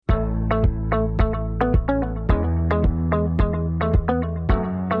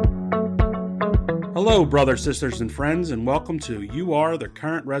Hello, brothers, sisters, and friends, and welcome to You Are the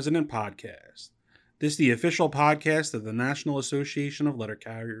Current Resident podcast. This is the official podcast of the National Association of Letter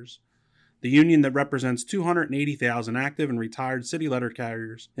Carriers, the union that represents 280,000 active and retired city letter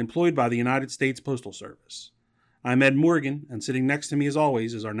carriers employed by the United States Postal Service. I'm Ed Morgan, and sitting next to me as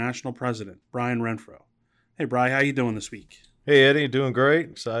always is our national president, Brian Renfro. Hey, Brian, how you doing this week? Hey, Eddie, doing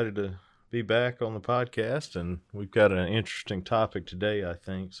great. Excited to be back on the podcast, and we've got an interesting topic today, I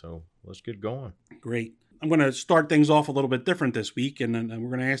think, so let's get going. Great. I'm going to start things off a little bit different this week, and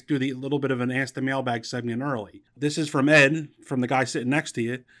we're going to do a little bit of an Ask the Mailbag segment early. This is from Ed, from the guy sitting next to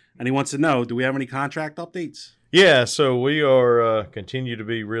you, and he wants to know, do we have any contract updates? Yeah, so we are continue to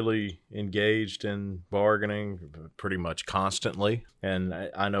be really engaged in bargaining pretty much constantly, and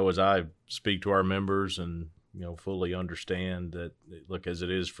I know as I speak to our members and fully understand that, look, as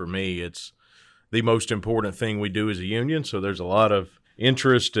it is for me, it's the most important thing we do as a union. So there's a lot of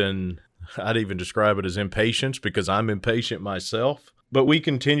interest, and I'd even describe it as impatience because I'm impatient myself. But we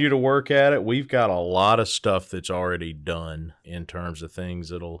continue to work at it. We've got a lot of stuff that's already done in terms of things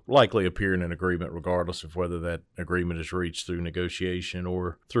that'll likely appear in an agreement, regardless of whether that agreement is reached through negotiation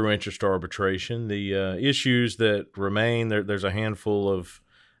or through interest arbitration. The issues that remain, there's a handful of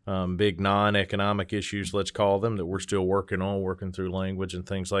big non-economic issues, let's call them, that we're still working through language and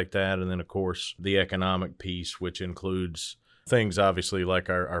things like that. And then, of course, the economic piece, which includes things obviously like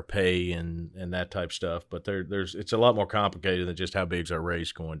our pay and that type stuff. But it's a lot more complicated than just how big is our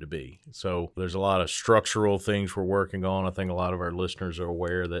raise going to be. So there's a lot of structural things we're working on. I think a lot of our listeners are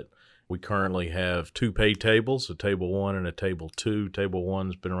aware that we currently have two pay tables, a Table 1 and a Table 2. Table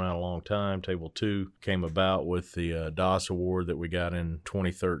 1's been around a long time. Table 2 came about with the DOS award that we got in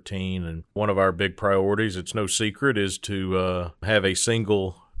 2013. And one of our big priorities, it's no secret, is to have a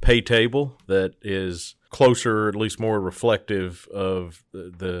single pay table that is closer, at least more reflective of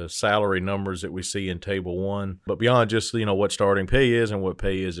the salary numbers that we see in Table 1. But beyond just, what starting pay is and what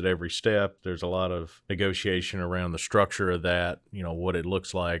pay is at every step, there's a lot of negotiation around the structure of that, what it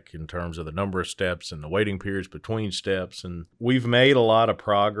looks like in terms of the number of steps and the waiting periods between steps. And we've made a lot of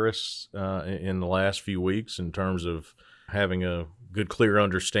progress in the last few weeks in terms of having a good, clear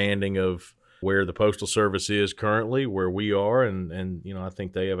understanding of where the Postal Service is currently, where we are, and I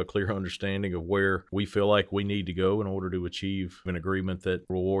think they have a clear understanding of where we feel like we need to go in order to achieve an agreement that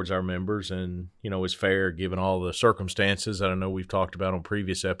rewards our members and, is fair given all the circumstances that I know we've talked about on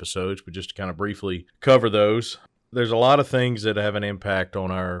previous episodes, but just to kind of briefly cover those. There's a lot of things that have an impact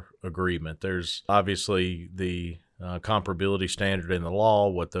on our agreement. There's obviously the comparability standard in the law,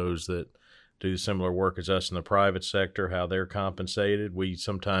 what those that do similar work as us in the private sector, how they're compensated. We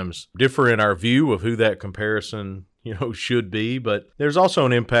sometimes differ in our view of who that comparison, should be, but there's also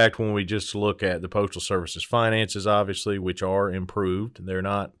an impact when we just look at the Postal Service's finances, obviously, which are improved. They're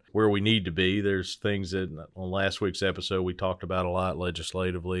not where we need to be. There's things that on last week's episode we talked about a lot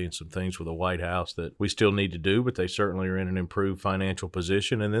legislatively and some things with the White House that we still need to do, but they certainly are in an improved financial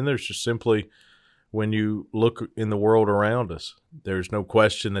position. And then there's just simply, when you look in the world around us, there's no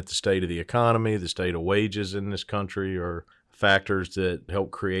question that the state of the economy, the state of wages in this country are factors that help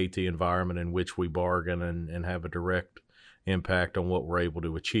create the environment in which we bargain and have a direct impact on what we're able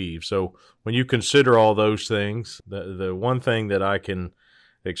to achieve. So when you consider all those things, the one thing that I can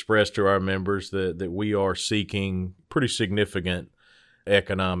express to our members that we are seeking pretty significant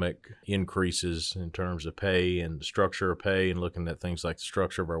economic increases in terms of pay and the structure of pay, and looking at things like the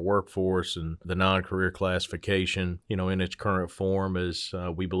structure of our workforce and the non-career classification, in its current form, is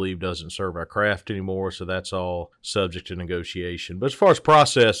we believe doesn't serve our craft anymore. So that's all subject to negotiation. But as far as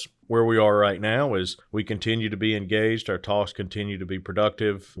process, where we are right now is we continue to be engaged. Our talks continue to be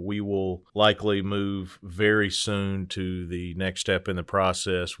productive. We will likely move very soon to the next step in the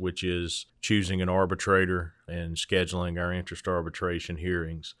process, which is choosing an arbitrator and scheduling our interest arbitration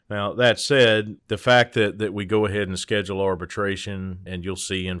hearings. Now, that said, the fact that we go ahead and schedule arbitration, and you'll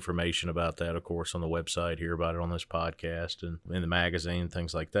see information about that, of course, on the website, hear about it on this podcast and in the magazine,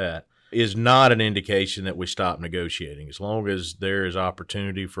 things like that, is not an indication that we stop negotiating. As long as there is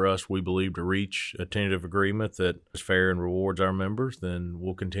opportunity for us, we believe, to reach a tentative agreement that is fair and rewards our members, then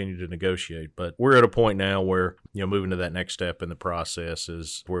we'll continue to negotiate. But we're at a point now where, moving to that next step in the process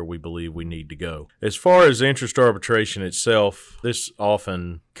is where we believe we need to go. As far as interest arbitration itself, this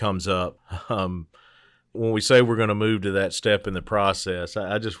often comes up. When we say we're going to move to that step in the process,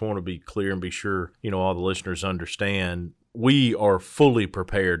 I just want to be clear and be sure, all the listeners understand we are fully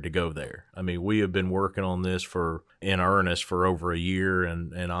prepared to go there. I mean, we have been working on this for in earnest for over a year,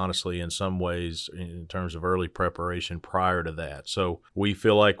 and honestly, in some ways, in terms of early preparation prior to that. So we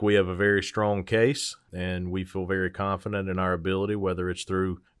feel like we have a very strong case, and we feel very confident in our ability, whether it's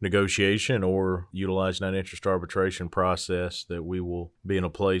through negotiation or utilizing that interest arbitration process, that we will be in a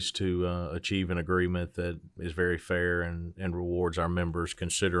place to achieve an agreement that is very fair and rewards our members,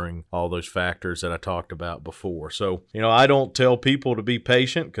 considering all those factors that I talked about before. So, I don't tell people to be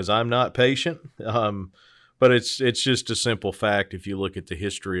patient, because I'm not patient. But it's just a simple fact. If you look at the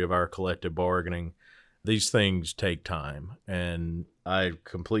history of our collective bargaining, these things take time. And I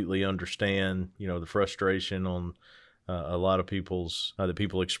completely understand, the frustration on a lot of people's that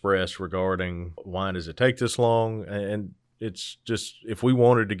people express regarding why does it take this long? And it's just, if we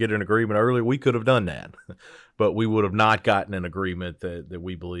wanted to get an agreement early, we could have done that. But we would have not gotten an agreement that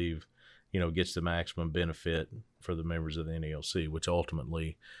we believe, gets the maximum benefit for the members of the NALC, which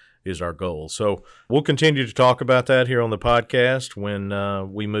ultimately is our goal. So we'll continue to talk about that here on the podcast when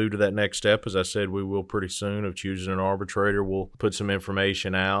we move to that next step. As I said, we will pretty soon, of choosing an arbitrator. We'll put some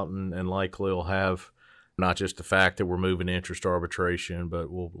information out, and likely will have not just the fact that we're moving to interest arbitration,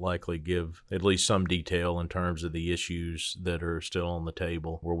 but we'll likely give at least some detail in terms of the issues that are still on the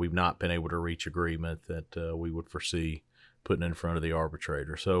table where we've not been able to reach agreement that we would foresee putting in front of the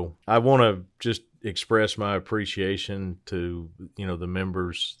arbitrator. So I want to just express my appreciation to, the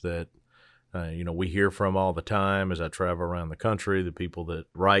members that, we hear from all the time as I travel around the country, the people that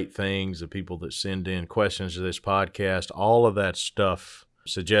write things, the people that send in questions to this podcast, all of that stuff,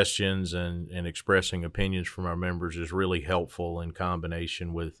 suggestions and expressing opinions from our members is really helpful in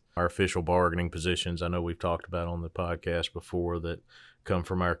combination with our official bargaining positions. I know we've talked about on the podcast before that come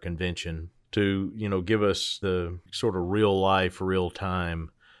from our convention, to, give us the sort of real life, real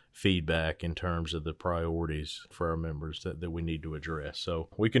time feedback in terms of the priorities for our members that we need to address. So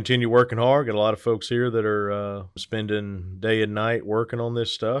we continue working hard. Got a lot of folks here that are spending day and night working on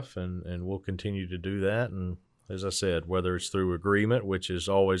this stuff, and we'll continue to do that. And as I said, whether it's through agreement, which is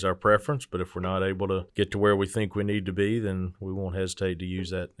always our preference, but if we're not able to get to where we think we need to be, then we won't hesitate to use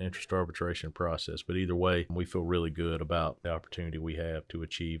that interest arbitration process. But either way, we feel really good about the opportunity we have to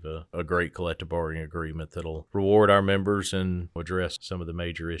achieve a great collective bargaining agreement that'll reward our members and address some of the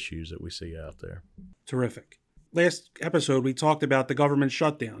major issues that we see out there. Terrific. Last episode, we talked about the government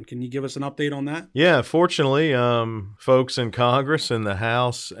shutdown. Can you give us an update on that? Yeah, fortunately, folks in Congress, in the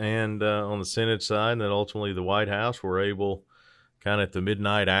House, and on the Senate side, and then ultimately the White House, were able, kind of at the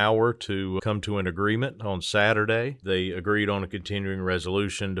midnight hour, to come to an agreement on Saturday. They agreed on a continuing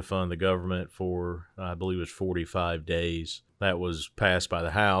resolution to fund the government for, I believe it was 45 days. That was passed by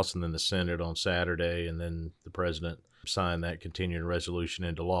the House and then the Senate on Saturday, and then the president signed that continuing resolution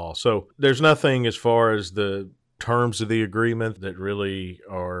into law. So there's nothing as far as the terms of the agreement that really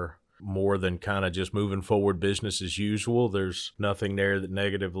are more than kind of just moving forward business as usual. There's nothing there that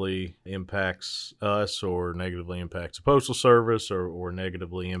negatively impacts us or negatively impacts the Postal Service or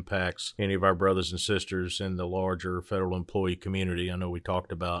negatively impacts any of our brothers and sisters in the larger federal employee community. I know we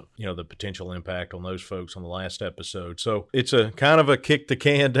talked about, the potential impact on those folks on the last episode. So it's a kind of a kick the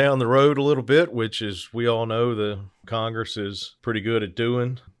can down the road a little bit, which is, we all know, the Congress is pretty good at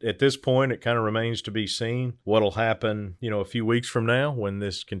doing. At this point, it kind of remains to be seen what'll happen, a few weeks from now when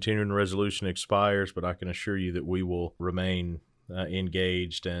this continuing resolution expires. But I can assure you that we will remain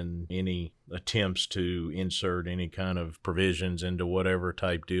engaged in any attempts to insert any kind of provisions into whatever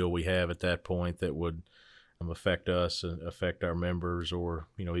type deal we have at that point that would affect us and affect our members, or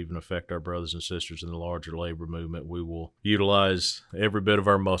even affect our brothers and sisters in the larger labor movement. We will utilize every bit of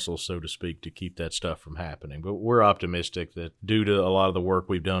our muscles, so to speak, to keep that stuff from happening. But we're optimistic that, due to a lot of the work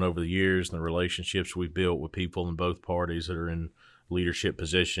we've done over the years and the relationships we've built with people in both parties that are in leadership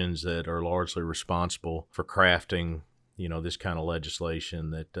positions that are largely responsible for crafting this kind of legislation,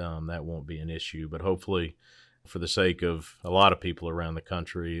 that that won't be an issue. But hopefully, for the sake of a lot of people around the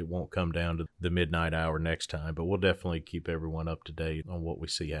country, it won't come down to the midnight hour next time. But we'll definitely keep everyone up to date on what we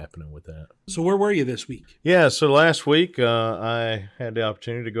see happening with that. So where were you this week? Yeah, so last week I had the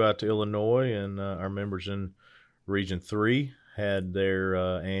opportunity to go out to Illinois, and our members in Region 3 had their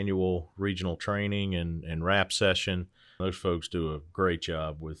annual regional training and RAP session. Those folks do a great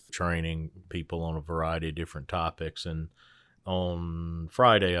job with training people on a variety of different topics. And on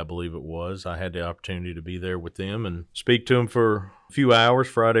Friday, I believe it was, I had the opportunity to be there with them and speak to them for a few hours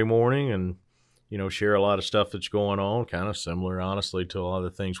Friday morning, and share a lot of stuff that's going on, kind of similar, honestly, to a lot of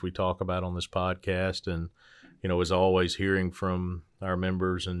the things we talk about on this podcast. And as always, hearing from our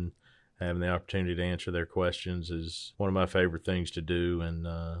members and having the opportunity to answer their questions is one of my favorite things to do. And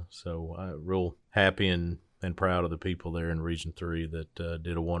so I'm real happy and proud of the people there in Region 3 that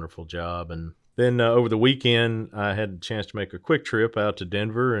did a wonderful job. And Then over the weekend, I had a chance to make a quick trip out to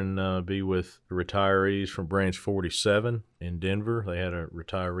Denver and be with the retirees from Branch 47 in Denver. They had a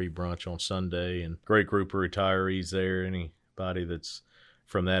retiree brunch on Sunday, and great group of retirees there. Anybody that's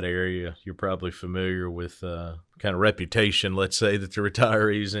from that area, you're probably familiar with kind of reputation, let's say, that the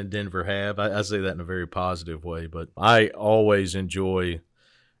retirees in Denver have. I say that in a very positive way, but I always enjoy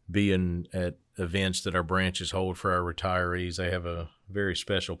being at events that our branches hold for our retirees. They have a very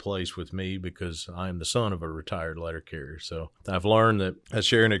special place with me because I am the son of a retired letter carrier. So I've learned that I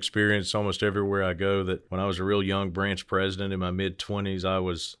share an experience almost everywhere I go, that when I was a real young branch president in my mid-20s, I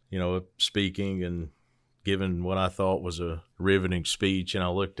was, speaking and giving what I thought was a riveting speech, and I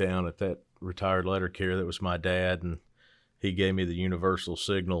looked down at that retired letter carrier that was my dad, and he gave me the universal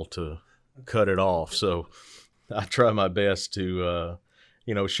signal to cut it off. So I try my best to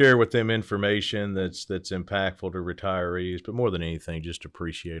share with them information that's impactful to retirees, but more than anything, just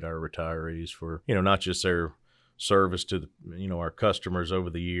appreciate our retirees for, not just their service to our customers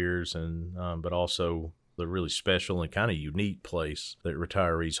over the years, and but also the really special and kind of unique place that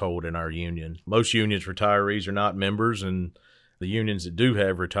retirees hold in our union. Most unions, retirees are not members, and the unions that do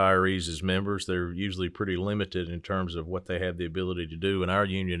have retirees as members, they're usually pretty limited in terms of what they have the ability to do, and our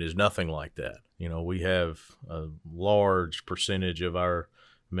union is nothing like that. We have a large percentage of our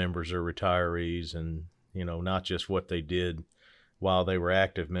members are retirees, and not just what they did while they were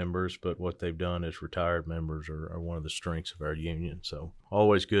active members, but what they've done as retired members are one of the strengths of our union. So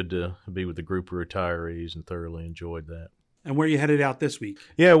always good to be with a group of retirees, and thoroughly enjoyed that. And where are you headed out this week?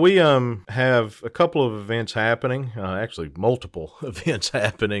 Yeah, we have a couple of events happening, actually multiple events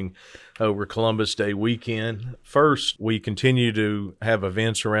happening over Columbus Day weekend. First, we continue to have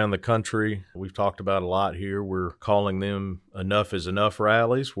events around the country. We've talked about a lot here. We're calling them Enough is Enough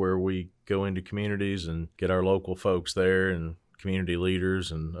rallies, where we go into communities and get our local folks there, and community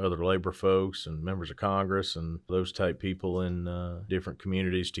leaders and other labor folks and members of Congress and those type people in different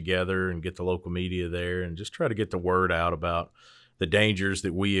communities together, and get the local media there, and just try to get the word out about the dangers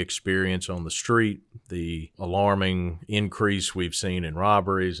that we experience on the street, the alarming increase we've seen in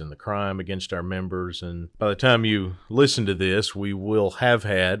robberies and the crime against our members. And by the time you listen to this, we will have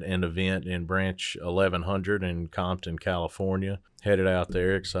had an event in Branch 1100 in Compton, California. Headed out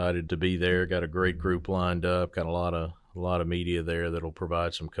there, excited to be there. Got a great group lined up, got a lot of media there that'll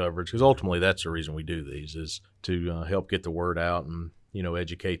provide some coverage, because ultimately that's the reason we do these, is to help get the word out and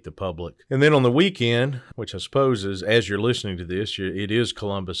educate the public. And then on the weekend, which I suppose is, as you're listening to this, it is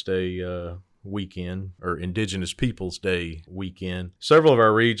Columbus Day weekend, or Indigenous Peoples Day weekend. Several of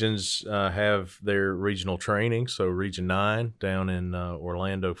our regions have their regional training. So Region 9 down in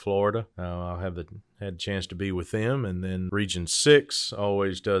Orlando, Florida, I'll had a chance to be with them. And then Region 6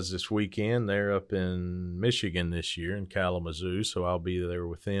 always does this weekend. They're up in Michigan this year, in Kalamazoo, so I'll be there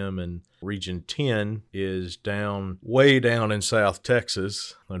with them. And Region 10 is way down in South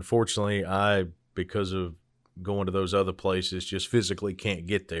Texas. Unfortunately, because of going to those other places, just physically can't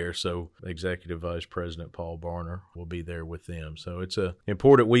get there. So Executive Vice President Paul Barner will be there with them. So it's an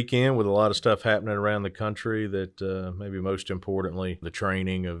important weekend with a lot of stuff happening around the country, that maybe most importantly, the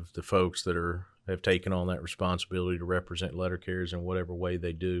training of the folks that have taken on that responsibility to represent letter carriers in whatever way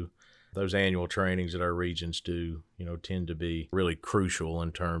they do. Those annual trainings that our regions do, tend to be really crucial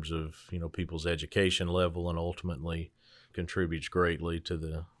in terms of, people's education level, and ultimately contributes greatly to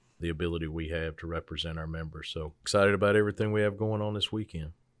the ability we have to represent our members. So excited about everything we have going on this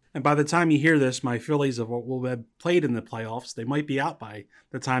weekend. And by the time you hear this, my Phillies will have played in the playoffs. They might be out by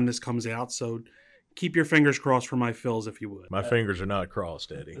the time this comes out. So keep your fingers crossed for my Phils, if you would. My fingers are not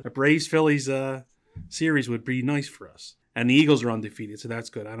crossed, Eddie. A Braves-Phillies series would be nice for us. And the Eagles are undefeated, so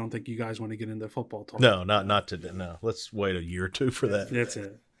that's good. I don't think you guys want to get into football talk. No, not today. No, let's wait a year or two for that. That's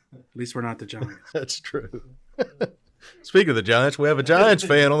it. At least we're not the Giants. That's true. Speaking of the Giants, we have a Giants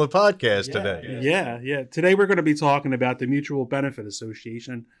fan on the podcast today. Yeah. Today we're going to be talking about the Mutual Benefit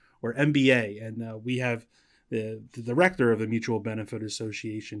Association, or MBA, and we have the director of the Mutual Benefit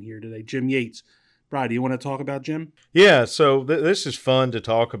Association here today, Jim Yates. Brian, do you want to talk about Jim? Yeah, so this is fun to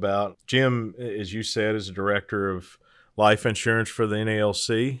talk about. Jim, as you said, is the director of life insurance for the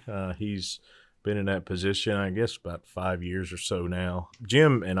NALC. He's been in that position, I guess, about 5 years or so now.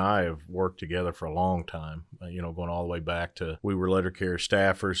 Jim and I have worked together for a long time, going all the way back to, we were letter carrier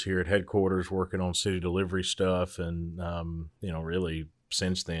staffers here at headquarters working on city delivery stuff. And, really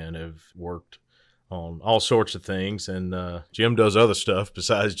since then have worked on all sorts of things. And Jim does other stuff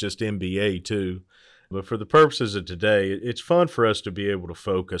besides just MBA too. But for the purposes of today, it's fun for us to be able to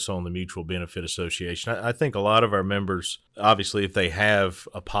focus on the Mutual Benefit Association. I think a lot of our members, obviously, if they have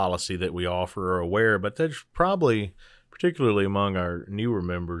a policy that we offer, are aware, but there's probably, particularly among our newer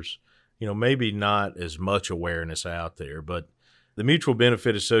members, maybe not as much awareness out there, but the Mutual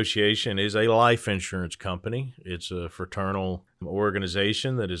Benefit Association is a life insurance company. It's a fraternal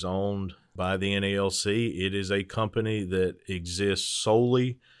organization that is owned by the NALC. It is a company that exists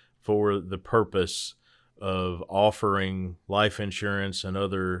solely for the purpose of offering life insurance and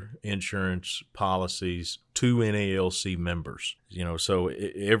other insurance policies to NALC members. So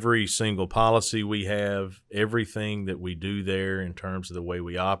every single policy we have, everything that we do there in terms of the way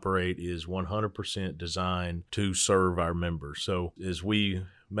we operate is 100% designed to serve our members. So as we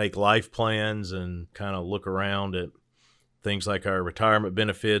make life plans and kind of look around at things like our retirement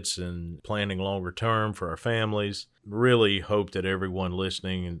benefits and planning longer term for our families, really hope that everyone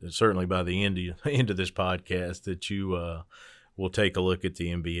listening, and certainly by the end of this podcast, that you will take a look at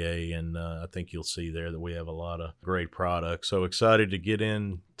the MBA, and I think you'll see there that we have a lot of great products. So excited to get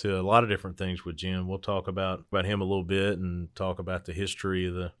into a lot of different things with Jim. We'll talk about him a little bit and talk about the history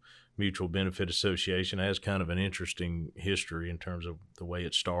of the Mutual Benefit Association. It has kind of an interesting history in terms of the way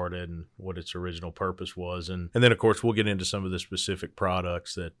it started and what its original purpose was. And then, of course, we'll get into some of the specific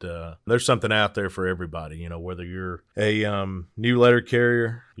products that there's something out there for everybody, whether you're a new letter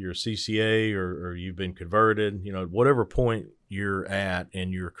carrier, you're a CCA, or you've been converted, whatever point you're at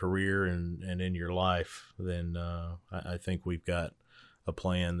in your career and in your life, then I think we've got a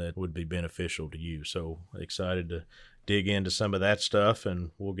plan that would be beneficial to you. So excited to dig into some of that stuff, and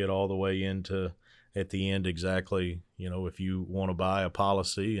we'll get all the way into at the end exactly, if you want to buy a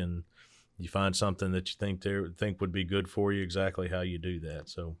policy and you find something that you think would be good for you, exactly how you do that.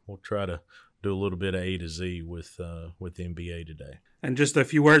 So we'll try to do a little bit of A to Z with MBA today. And just a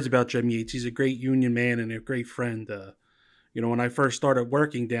few words about Jim Yates. He's a great union man and a great friend. When I first started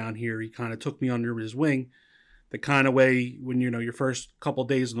working down here, he kind of took me under his wing, the kind of way when, your first couple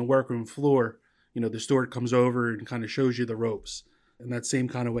days on the workroom floor, the steward comes over and kind of shows you the ropes. And that same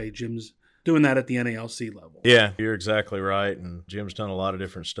kind of way, Jim's doing that at the NALC level. Yeah, you're exactly right. And Jim's done a lot of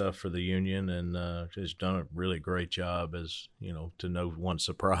different stuff for the union and has done a really great job, as, to no one's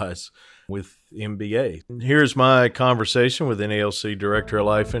surprise, with MBA. And here's my conversation with NALC Director of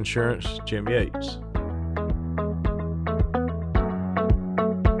Life Insurance, Jim Yates.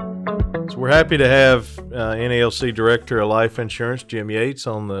 So we're happy to have NALC Director of Life Insurance, Jim Yates,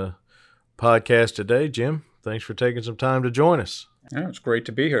 on the podcast today. Jim, thanks for taking some time to join us. Yeah, it's great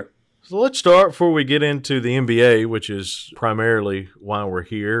to be here. So let's start before we get into the MBA, which is primarily why we're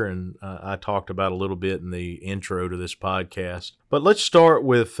here, and I talked about a little bit in the intro to this podcast. But let's start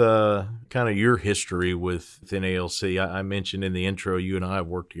with kind of your history with NALC. I mentioned in the intro you and I have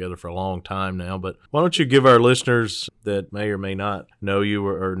worked together for a long time now, but why don't you give our listeners that may or may not know you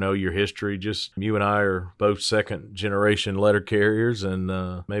or know your history, just you and I are both second-generation letter carriers,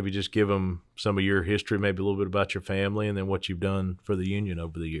 and maybe just give them some of your history, maybe a little bit about your family, and then what you've done for the union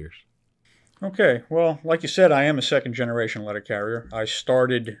over the years. Okay, well, like you said, I am a second-generation letter carrier. I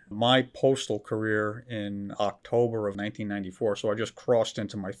started my postal career in October of 1994, so I just crossed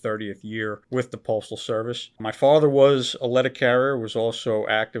into my 30th year with the Postal Service. My father was a letter carrier, was also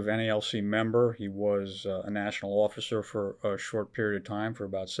active NALC member. He was a national officer for a short period of time, for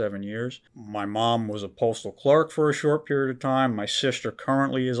about 7 years. My mom was a postal clerk for a short period of time. My sister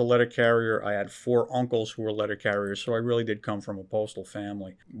currently is a letter carrier. I had 4 uncles who were letter carriers, so I really did come from a postal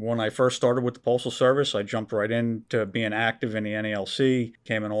family. When I first started with the Postal Service, I jumped right into being active in the NALC,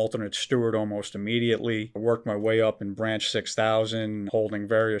 became an alternate steward almost immediately. I worked my way up in Branch 6000, holding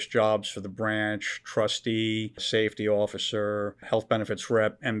various jobs for the branch, trustee, safety officer, health benefits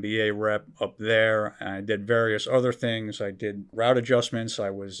rep, MBA rep up there. I did various other things. I did route adjustments. I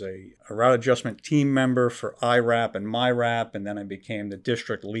was a route adjustment team member for IRAP and MyRAP, and then I became the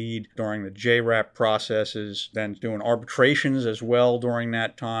district lead during the JRAP processes, then doing arbitrations as well during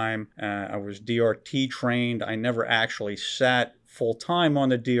that time. I was DRT trained. I never actually sat full-time on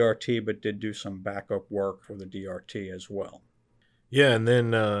the DRT, but did do some backup work for the DRT as well. Yeah, and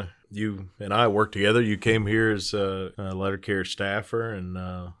then you and I worked together. You came here as a letter carrier staffer, and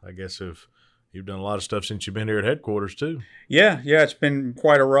I guess you've done a lot of stuff since you've been here at headquarters, too. Yeah, it's been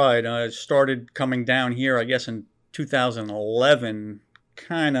quite a ride. I started coming down here, I guess, in 2011.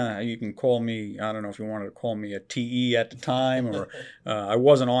 Kind of, you can call me, I don't know if you wanted to call me a TE at the time, or I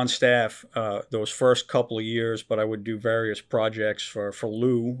wasn't on staff those first couple of years, but I would do various projects for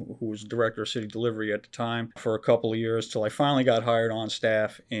Lou, who was director of city delivery at the time, for a couple of years till I finally got hired on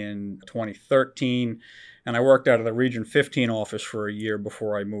staff in 2013. And I worked out of the Region 15 office for a year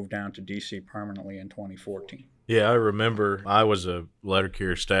before I moved down to DC permanently in 2014. Yeah, I remember I was a letter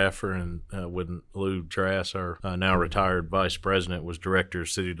carrier staffer, and when Lou Trass, our now retired vice president, was director of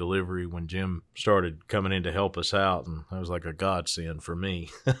city delivery when Jim started coming in to help us out, and that was like a godsend for me.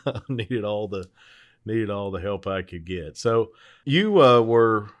 needed all the help I could get. So you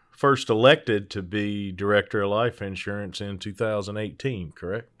were first elected to be director of life insurance in 2018,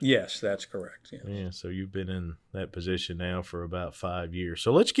 correct? Yes, that's correct. Yes. Yeah, so you've been in that position now for about 5 years.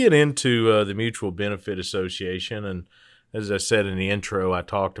 So let's get into the Mutual Benefit Association. And as I said in the intro, I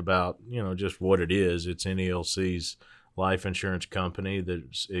talked about, just what it is. It's NALC's life insurance company that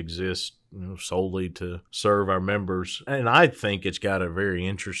exists solely to serve our members. And I think it's got a very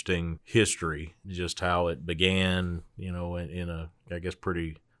interesting history, just how it began, in a, I guess,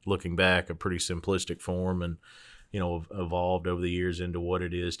 looking back, a pretty simplistic form, and evolved over the years into what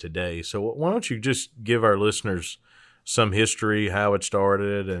it is today. So why don't you just give our listeners some history, how it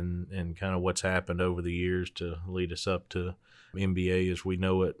started, and kind of what's happened over the years to lead us up to MBA as we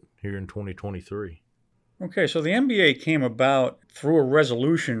know it here in 2023. Okay, so the MBA came about through a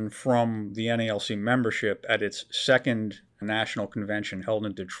resolution from the NALC membership at its second national convention held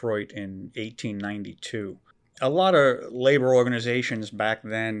in Detroit in 1892. A lot of labor organizations back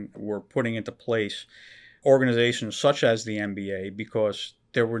then were putting into place organizations such as the MBA because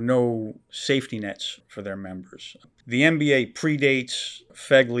there were no safety nets for their members. The MBA predates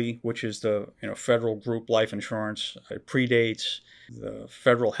FEGLI, which is the federal group life insurance. It predates the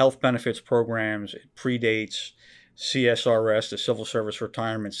federal health benefits programs. It predates CSRS, the Civil Service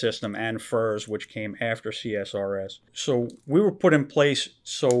Retirement System, and FERS, which came after CSRS. So we were put in place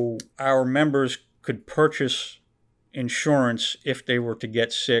so our members could purchase insurance if they were to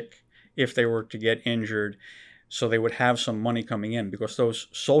get sick, if they were to get injured, so they would have some money coming in, because those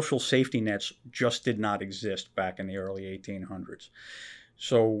social safety nets just did not exist back in the early 1800s.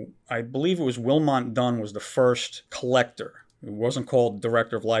 So I believe it was Wilmot Dunn was the first collector. It wasn't called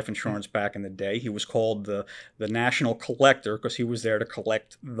Director of Life Insurance back in the day. He was called the National Collector because he was there to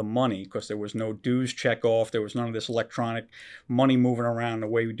collect the money, because there was no dues check off. There was none of this electronic money moving around the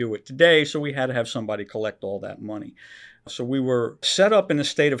way we do it today. So we had to have somebody collect all that money. So we were set up in the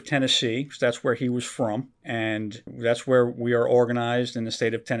state of Tennessee, because that's where he was from, and that's where we are organized in the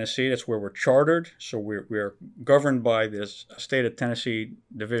state of Tennessee. That's where we're chartered. So we're governed by this state of Tennessee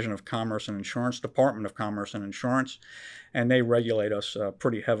Division of Commerce and Insurance, Department of Commerce and Insurance, and they regulate us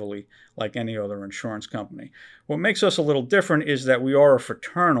pretty heavily like any other insurance company. What makes us a little different is that we are a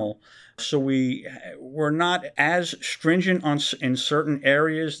fraternal, so we're not as stringent in certain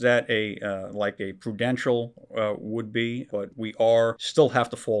areas that like a prudential would be, but we still have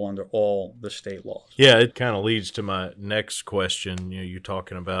to fall under all the state laws. Yeah, it kind of leads to my next question. You're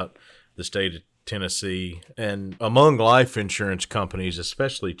talking about the state of Tennessee, and among life insurance companies,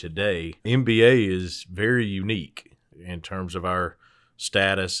 especially today, MBA is very unique in terms of our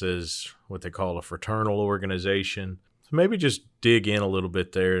status as what they call a fraternal organization. So maybe just dig in a little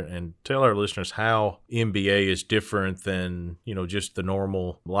bit there and tell our listeners how MBA is different than, just the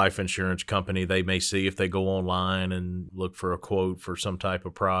normal life insurance company they may see if they go online and look for a quote for some type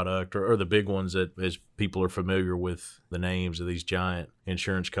of product, or the big ones that, as people are familiar with the names of these giant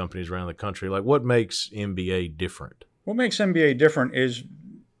insurance companies around the country. Like, what makes MBA different? What makes MBA different is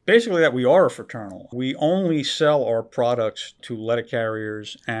basically that we are a fraternal. We only sell our products to letter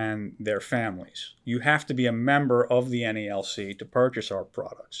carriers and their families. You have to be a member of the NALC to purchase our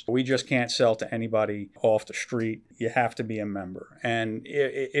products. We just can't sell to anybody off the street. You have to be a member. And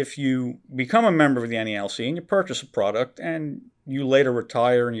if you become a member of the NALC and you purchase a product and you later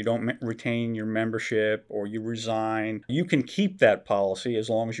retire and you don't retain your membership, or you resign, you can keep that policy as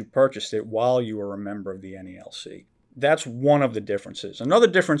long as you purchased it while you are a member of the NALC. That's one of the differences. Another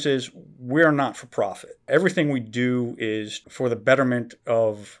difference is we're not for profit. Everything we do is for the betterment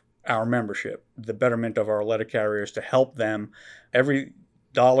of our membership, the betterment of our letter carriers, to help them. Every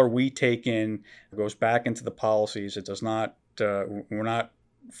dollar we take in goes back into the policies. It does not, we're not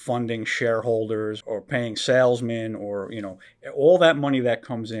funding shareholders or paying salesmen, or, all that money that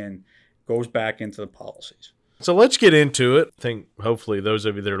comes in goes back into the policies. So let's get into it. I think hopefully those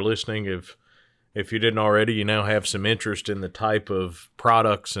of you that are listening, if you didn't already, you now have some interest in the type of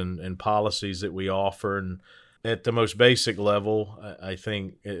products and policies that we offer. And at the most basic level, I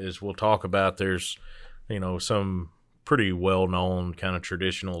think, as we'll talk about, there's, some pretty well-known kind of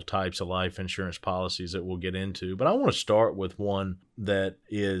traditional types of life insurance policies that we'll get into. But I want to start with one that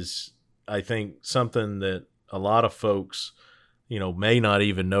is, I think, something that a lot of folks, may not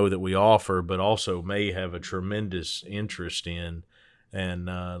even know that we offer, but also may have a tremendous interest in. And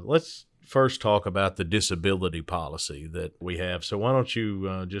let's first talk about the disability policy that we have. So why don't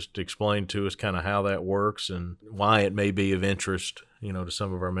you just explain to us kind of how that works and why it may be of interest, to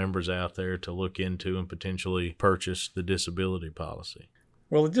some of our members out there to look into and potentially purchase the disability policy.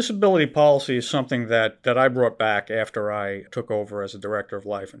 Well, the disability policy is something that I brought back after I took over as a director of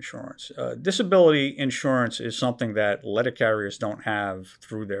life insurance. Disability insurance is something that letter carriers don't have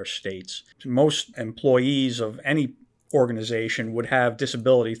through their states. Most employees of any organization would have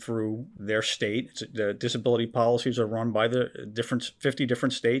disability through their state. The disability policies are run by the 50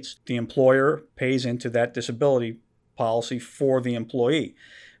 different states. The employer pays into that disability policy for the employee.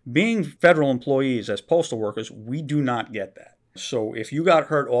 Being federal employees as postal workers, we do not get that. So if you got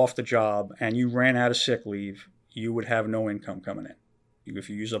hurt off the job and you ran out of sick leave, you would have no income coming in. If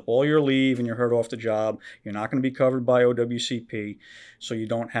you use up all your leave and you're hurt off the job, you're not going to be covered by OWCP, so you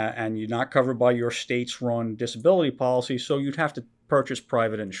don't have, and you're not covered by your state's run disability policy, so you'd have to purchase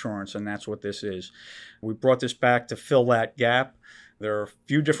private insurance, and that's what this is. We brought this back to fill that gap. There are a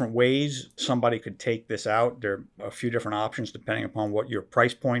few different ways somebody could take this out. There are a few different options depending upon what your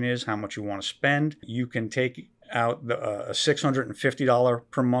price point is, how much you want to spend. You can take out a $650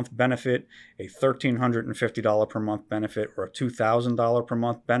 per month benefit, a $1,350 per month benefit, or a $2,000 per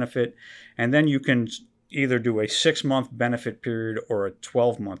month benefit. And then you can either do a 6-month benefit period or a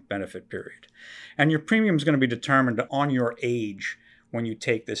 12-month benefit period. And your premium is going to be determined on your age when you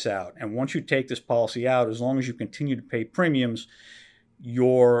take this out. And once you take this policy out, as long as you continue to pay premiums,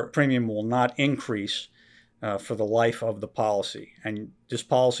 your premium will not increase for the life of the policy. And this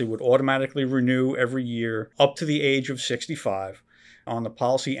policy would automatically renew every year up to the age of 65. On the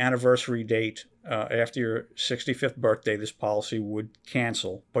policy anniversary date, after your 65th birthday, this policy would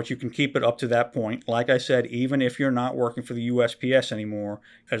cancel. But you can keep it up to that point. Like I said, even if you're not working for the USPS anymore,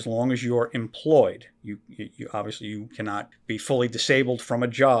 as long as you're employed. You obviously you cannot be fully disabled from a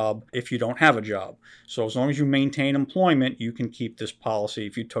job if you don't have a job. So as long as you maintain employment, you can keep this policy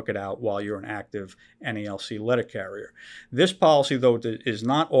if you took it out while you're an active NALC letter carrier. This policy, though, is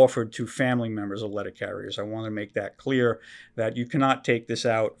not offered to family members of letter carriers. I want to make that clear that you cannot take this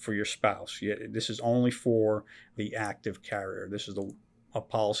out for your spouse. This is only for the active carrier. This is a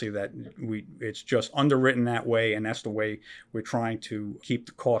policy that it's just underwritten that way, and that's the way we're trying to keep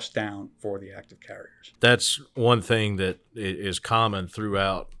the cost down for the active carriers. That's one thing that is common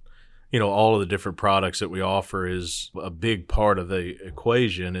throughout, all of the different products that we offer. Is a big part of the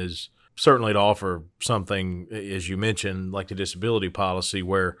equation is certainly to offer something, as you mentioned, like the disability policy,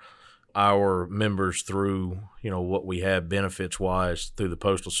 where our members through, what we have benefits-wise through the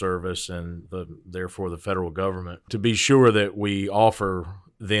Postal Service and therefore the federal government, to be sure that we offer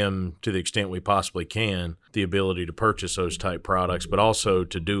them, to the extent we possibly can, the ability to purchase those type products, but also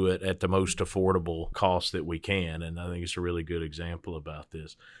to do it at the most affordable cost that we can. And I think it's a really good example about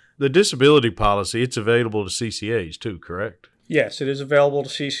this. The disability policy, it's available to CCAs too, correct? Yes, it is available to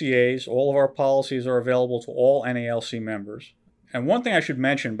CCAs. All of our policies are available to all NALC members. And one thing I should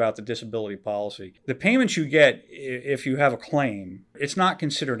mention about the disability policy, the payments you get if you have a claim, it's not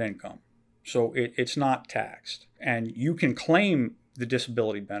considered income. So it's not taxed. And you can claim the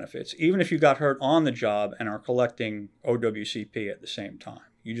disability benefits, even if you got hurt on the job and are collecting OWCP at the same time.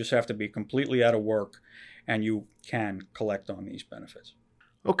 You just have to be completely out of work and you can collect on these benefits.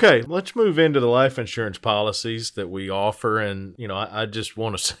 Okay, let's move into the life insurance policies that we offer. And, I just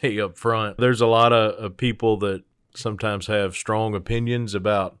want to say up front, there's a lot of people that sometimes have strong opinions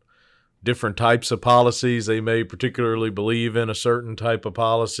about different types of policies. They may particularly believe in a certain type of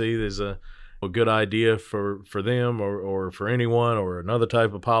policy. There's a good idea for them or for anyone, or another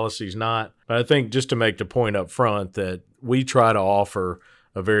type of policy is not. But I think just to make the point up front that we try to offer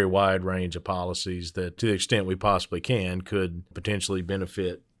a very wide range of policies that, to the extent we possibly can, could potentially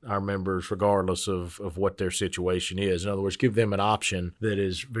benefit our members regardless of what their situation is. In other words, give them an option that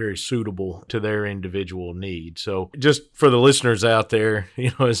is very suitable to their individual need. So just for the listeners out there,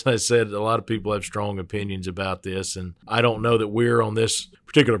 as I said, a lot of people have strong opinions about this, and I don't know that we're on this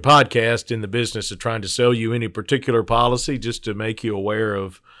particular podcast in the business of trying to sell you any particular policy, just to make you aware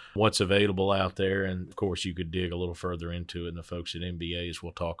of what's available out there. And of course, you could dig a little further into it, and the folks at MBAs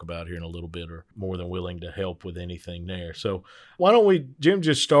we'll talk about here in a little bit are more than willing to help with anything there. So why don't we, Jim,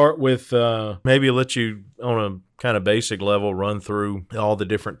 just start with maybe let you, on a kind of basic level, run through all the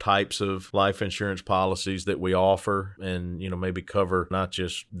different types of life insurance policies that we offer, and maybe cover not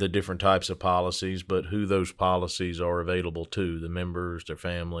just the different types of policies, but who those policies are available to, the members, their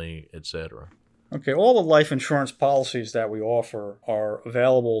family, etc. Okay, all the life insurance policies that we offer are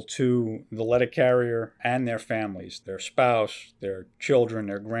available to the letter carrier and their families, their spouse, their children,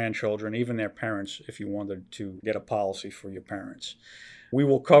 their grandchildren, even their parents, if you wanted to get a policy for your parents. We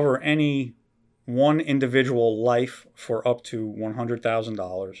will cover any one individual life for up to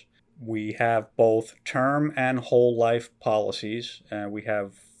 $100,000. We have both term and whole life policies, and we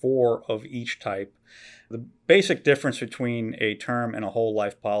have 4 of each type. The basic difference between a term and a whole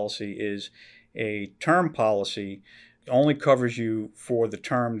life policy is a term policy only covers you for the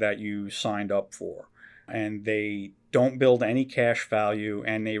term that you signed up for, and they don't build any cash value,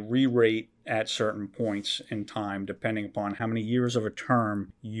 and they re-rate at certain points in time depending upon how many years of a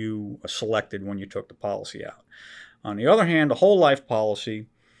term you selected when you took the policy out. On the other hand, a whole life policy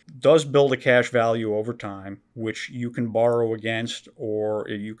does build a cash value over time, which you can borrow against, or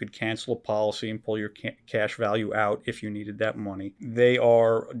you could cancel a policy and pull your cash value out if you needed that money. They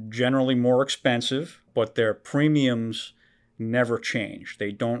are generally more expensive, but their premiums never change.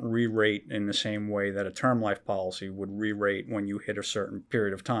 They don't re-rate in the same way that a term life policy would re-rate when you hit a certain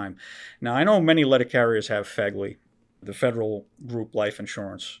period of time. Now, I know many letter carriers have FEGLI, the Federal Group Life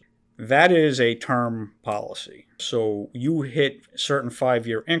Insurance. That is a term policy. So you hit certain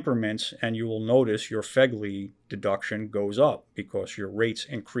 5-year increments and you will notice your FEGLI deduction goes up because your rates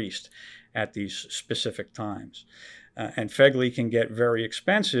increased at these specific times. And FEGLI can get very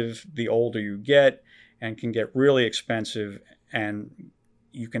expensive the older you get, and can get really expensive, and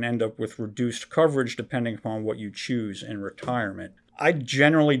you can end up with reduced coverage depending upon what you choose in retirement. I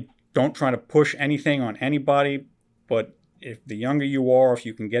generally don't try to push anything on anybody, but if the younger you are, if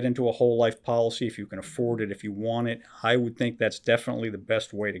you can get into a whole life policy, if you can afford it, if you want it, I would think that's definitely the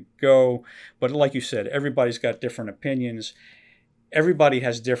best way to go. But like you said, everybody's got different opinions. Everybody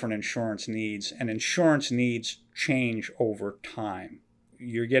has different insurance needs, and insurance needs change over time.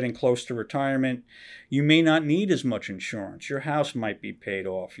 You're getting close to retirement. You may not need as much insurance. Your house might be paid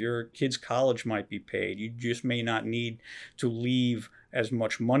off. Your kid's college might be paid. You just may not need to leave as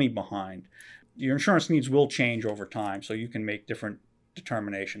much money behind. Your insurance needs will change over time, so you can make different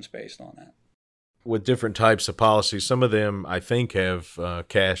determinations based on that. With different types of policies, some of them I think have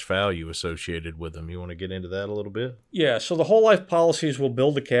cash value associated with them. You want to get into that a little bit? Yeah, so the whole life policies will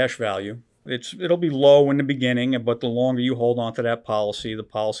build a cash value. It'll be low in the beginning, but the longer you hold on to that policy, the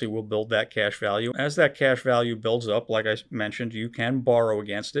policy will build that cash value. As that cash value builds up, like I mentioned, you can borrow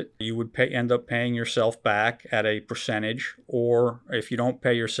against it. You would end up paying yourself back at a percentage, or if you don't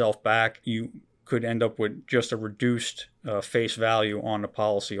pay yourself back, you could end up with just a reduced face value on the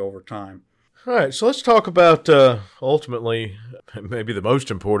policy over time. All right, so let's talk about ultimately maybe the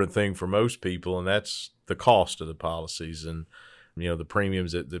most important thing for most people, and that's the cost of the policies and the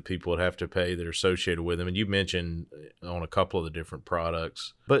premiums that people would have to pay that are associated with them. And you mentioned on a couple of the different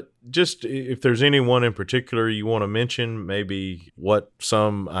products. But just if there's any one in particular you want to mention, maybe what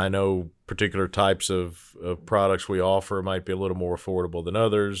some, I know, particular types of products we offer might be a little more affordable than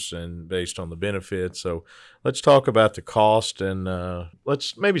others and based on the benefits. So let's talk about the cost, and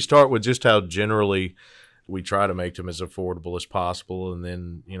let's maybe start with just how generally we try to make them as affordable as possible, and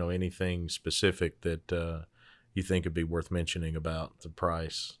then, anything specific that you think it'd be worth mentioning about the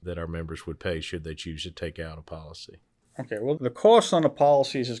price that our members would pay should they choose to take out a policy. Okay, well, the cost on the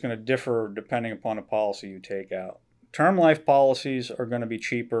policies is going to differ depending upon the policy you take out. Term life policies are going to be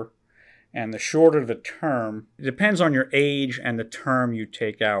cheaper, and the shorter the term, it depends on your age and the term you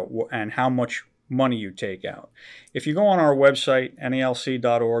take out and how much money you take out. If you go on our website,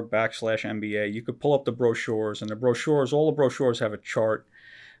 nalc.org/MBA, you could pull up the brochures, and all the brochures have a chart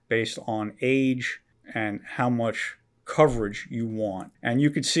based on age and how much coverage you want. And you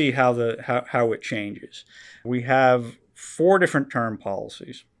can see how it changes. We have 4 different term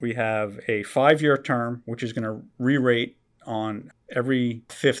policies. We have a 5-year term, which is going to re-rate on every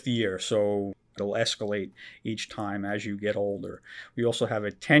 5th year. So it'll escalate each time as you get older. We also have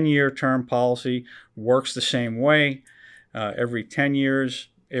a 10-year term policy, works the same way. Every 10 years,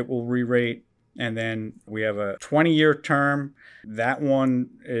 it will re-rate. And then we have a 20-year term. That one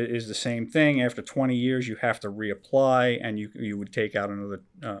is the same thing. After 20 years, you have to reapply, and you would take out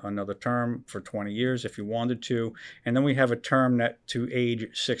another term for 20 years if you wanted to. And then we have a term that to age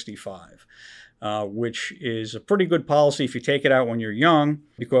 65. Which is a pretty good policy if you take it out when you're young,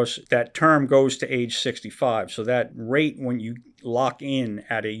 because that term goes to age 65. So that rate when you lock in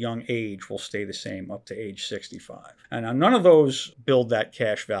at a young age will stay the same up to age 65. And none of those build that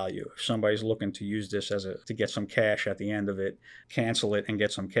cash value. If somebody's looking to use this to get some cash at the end of it, cancel it and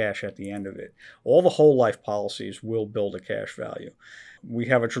get some cash at the end of it. All the whole life policies will build a cash value. We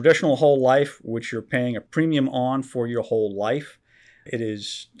have a traditional whole life, which you're paying a premium on for your whole life. It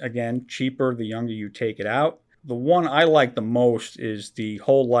is, again, cheaper the younger you take it out. The one I like the most is the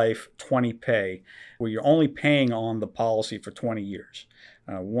whole life 20 pay, where you're only paying on the policy for 20 years.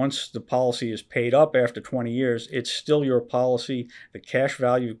 Once the policy is paid up after 20 years, it's still your policy. The cash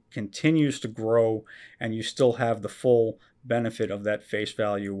value continues to grow, and you still have the full benefit of that face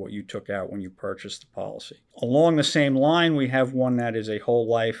value, what you took out when you purchased the policy. Along the same line, we have one that is a whole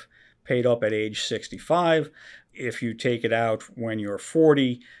life paid up at age 65. If you take it out when you're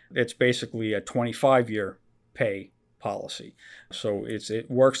 40, it's basically a 25-year pay policy. So it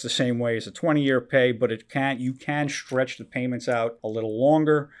works the same way as a 20-year pay, but you can stretch the payments out a little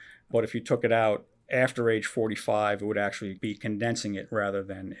longer. But if you took it out after age 45, it would actually be condensing it rather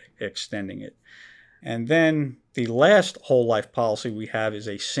than extending it. And then the last whole life policy we have is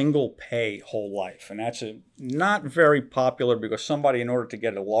a single pay whole life. And that's not very popular because somebody, in order to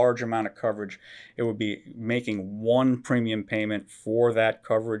get a large amount of coverage, it would be making one premium payment for that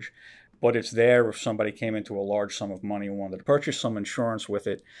coverage. But it's there if somebody came into a large sum of money and wanted to purchase some insurance with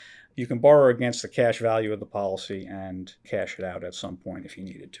it. You can borrow against the cash value of the policy and cash it out at some point if you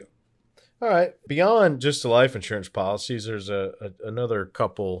needed to. All right. Beyond just the life insurance policies, there's another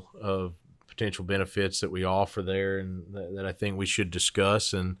couple of potential benefits that we offer there and that I think we should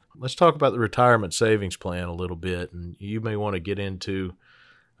discuss. And let's talk about the retirement savings plan a little bit. And you may want to get into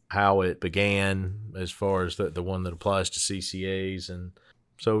how it began as far as the one that applies to CCAs. And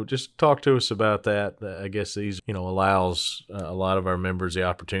so just talk to us about that. I guess these, allows a lot of our members the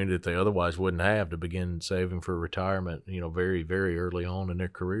opportunity that they otherwise wouldn't have to begin saving for retirement, very, very early on in their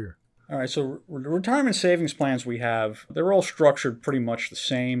career. All right. So the retirement savings plans we have, they're all structured pretty much the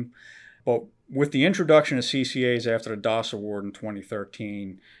same. But with the introduction of CCAs after the DAS Award in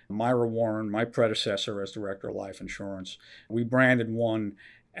 2013, Myra Warren, my predecessor as Director of Life Insurance, we branded one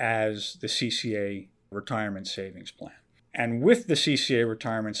as the CCA Retirement Savings Plan. And with the CCA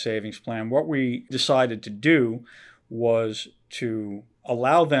Retirement Savings Plan, what we decided to do was to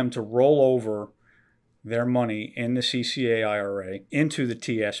allow them to roll over their money in the CCA IRA into the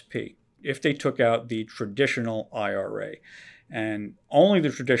TSP if they took out the traditional IRA. And only the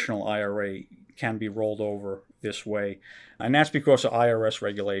traditional IRA can be rolled over this way. And that's because of IRS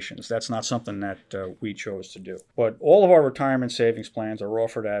regulations. That's not something that we chose to do. But all of our retirement savings plans are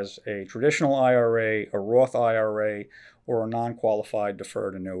offered as a traditional IRA, a Roth IRA, or a non-qualified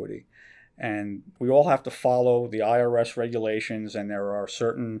deferred annuity. And we all have to follow the IRS regulations, and there are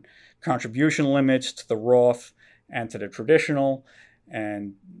certain contribution limits to the Roth and to the traditional,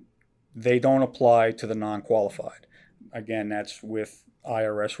 and they don't apply to the non-qualified. Again, that's with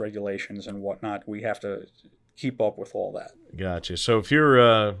IRS regulations and whatnot. We have to keep up with all that. Gotcha. So if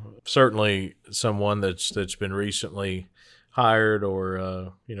you're certainly someone that's been recently hired,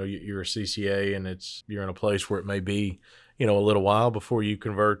 or you're a CCA and you're in a place where it may be a little while before you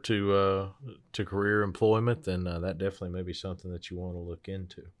convert to career employment, then that definitely may be something that you want to look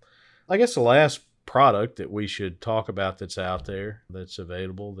into. I guess the last product that we should talk about that's out there, that's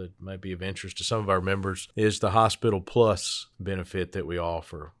available, that might be of interest to some of our members, is the Hospital Plus benefit that we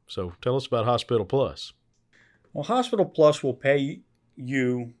offer. So tell us about Hospital Plus. Well, Hospital Plus will pay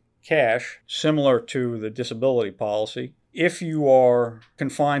you cash similar to the disability policy if you are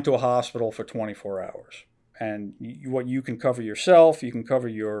confined to a hospital for 24 hours. And what you can cover yourself, you can cover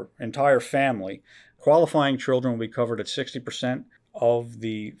your entire family. Qualifying children will be covered at 60% of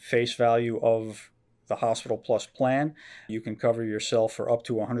the face value of the Hospital Plus plan. You can cover yourself for up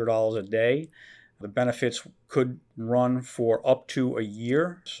to $100 a day. The benefits could run for up to a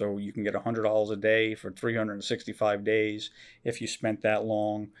year, so you can get $100 a day for 365 days if you spent that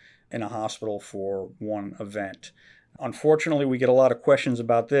long in a hospital for one event. Unfortunately, we get a lot of questions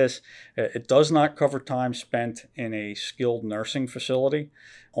about this. It does not cover time spent in a skilled nursing facility,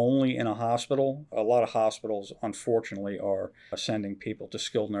 only in a hospital. A lot of hospitals, unfortunately, are sending people to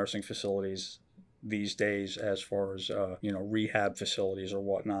skilled nursing facilities these days as far as rehab facilities or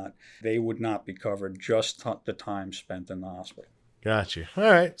whatnot. They would not be covered, just the time spent in the hospital. Gotcha. All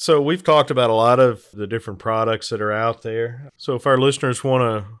right. So we've talked about a lot of the different products that are out there. So if our listeners want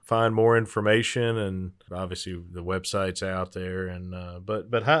to find more information, and obviously the website's out there, and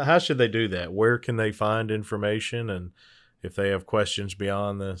but how should they do that? Where can they find information? And if they have questions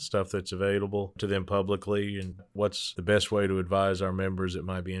beyond the stuff that's available to them publicly, and what's the best way to advise our members that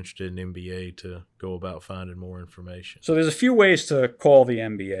might be interested in MBA to go about finding more information? So there's a few ways to call the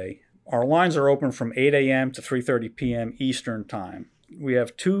MBA. Our lines are open from 8 a.m. to 3:30 p.m. Eastern Time. We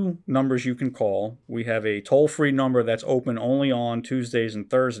have two numbers you can call. We have a toll-free number that's open only on Tuesdays and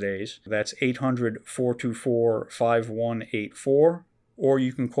Thursdays. That's 800-424-5184. Or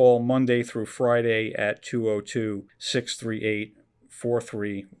you can call Monday through Friday at 202-638-5184.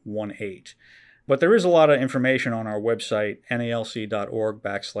 888-872-4318. But there is a lot of information on our website, nalc.org/MBA.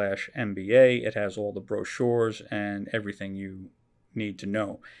 It has all the brochures and everything you need to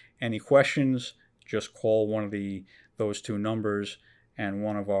know. Any questions, just call one of those two numbers, and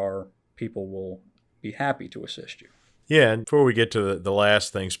one of our people will be happy to assist you. Yeah, and before we get to the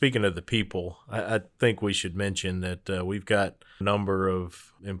last thing, speaking of the people, I think we should mention that we've got a number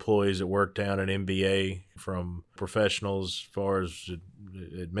of employees that work down at MBA, from professionals as far as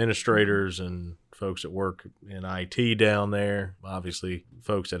administrators and folks that work in IT down there, obviously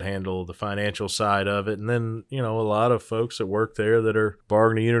folks that handle the financial side of it, and then, a lot of folks that work there that are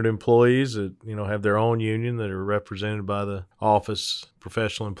bargaining unit employees that, have their own union that are represented by the Office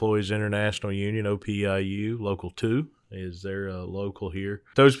Professional Employees International Union, OPIU, Local 2. Is there local here?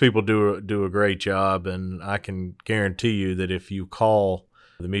 Those people do a great job, and I can guarantee you that if you call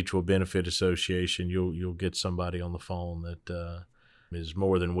the Mutual Benefit Association, you'll get somebody on the phone that is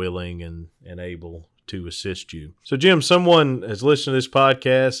more than willing and able to assist you. So, Jim, someone has listened to this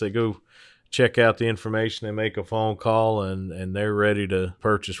podcast, they go check out the information, they make a phone call, and they're ready to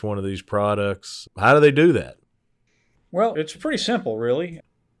purchase one of these products. How do they do that? Well, it's pretty simple, really.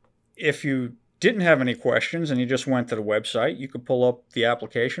 If you didn't have any questions and you just went to the website, you could pull up the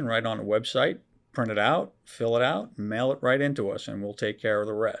application right on the website, print it out, fill it out, mail it right into us, and we'll take care of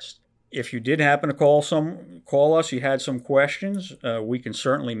the rest. If you did happen to call us, you had some questions, we can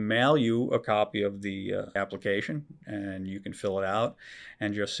certainly mail you a copy of the application, and you can fill it out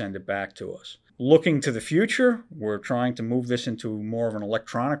and just send it back to us. Looking to the future, we're trying to move this into more of an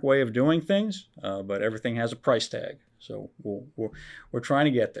electronic way of doing things, but everything has a price tag, so we're trying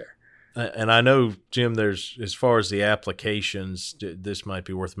to get there. And I know, Jim, there's, as far as the applications, this might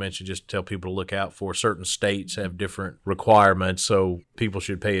be worth mentioning, just to tell people to look out for. Certain states have different requirements, so people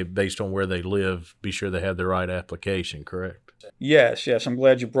should pay it based on where they live. Be sure they have the right application, correct? Yes. I'm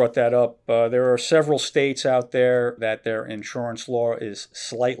glad you brought that up. There are several states out there that their insurance law is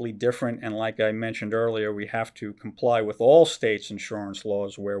slightly different, and like I mentioned earlier, we have to comply with all states' insurance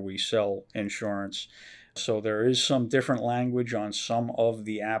laws where we sell insurance. So there is some different language on some of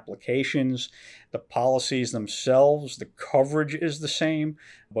the applications. The policies themselves, the coverage is the same,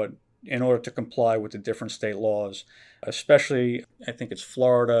 but in order to comply with the different state laws, especially I think it's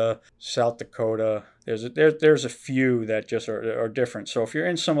Florida, South Dakota, there's a few that just are different. So if you're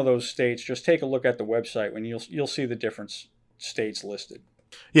in some of those states, just take a look at the website when you'll see the different states listed.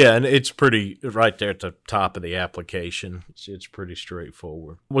 Yeah, and it's pretty right there at the top of the application. It's pretty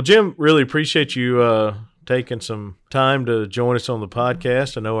straightforward. Well, Jim, really appreciate you taking some time to join us on the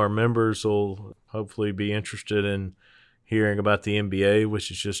podcast. I know our members will hopefully be interested in hearing about the MBA,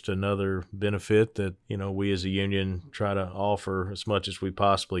 which is just another benefit that, we as a union try to offer as much as we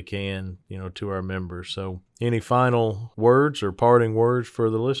possibly can, to our members. So any final words or parting words for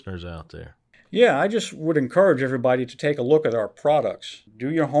the listeners out there? Yeah, I just would encourage everybody to take a look at our products.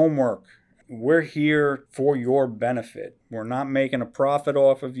 Do your homework. We're here for your benefit. We're not making a profit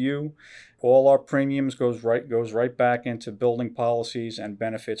off of you. All our premiums goes right back into building policies and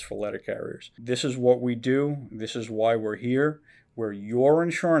benefits for letter carriers. This is what we do. This is why we're here. We're your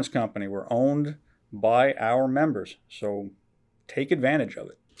insurance company. We're owned by our members. So take advantage of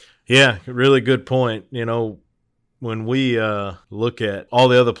it. Yeah, really good point. When we look at all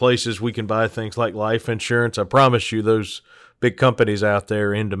the other places we can buy things like life insurance, I promise you those big companies out there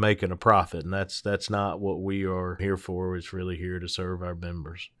are into making a profit, and that's not what we are here for. It's really here to serve our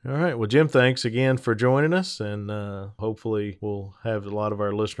members. All right. Well, Jim, thanks again for joining us, and hopefully we'll have a lot of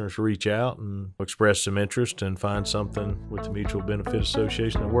our listeners reach out and express some interest and find something with the Mutual Benefit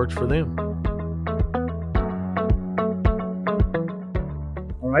Association that works for them.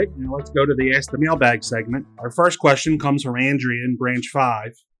 All right, now let's go to the Ask the Mailbag segment. Our first question comes from Andrea in Branch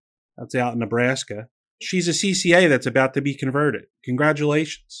 5. That's out in Nebraska. She's a CCA that's about to be converted.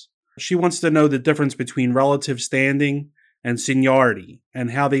 Congratulations. She wants to know the difference between relative standing and seniority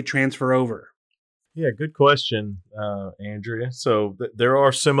and how they transfer over. Yeah, good question, Andrea. So there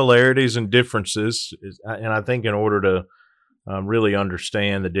are similarities and differences, and I think in order to really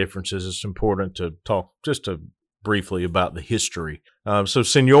understand the differences, it's important to talk just briefly about the history. So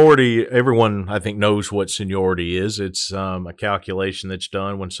seniority, everyone I think knows what seniority is. It's a calculation that's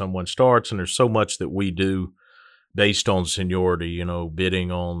done when someone starts, and there's so much that we do based on seniority,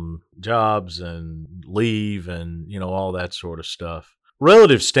 bidding on jobs and leave and, all that sort of stuff.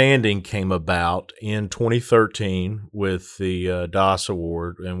 Relative standing came about in 2013 with the DAS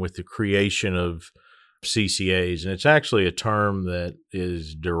Award and with the creation of CCAs. And it's actually a term that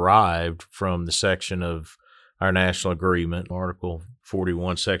is derived from the section of our national agreement, Article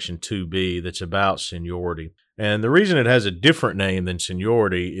 41, Section 2B, that's about seniority. And the reason it has a different name than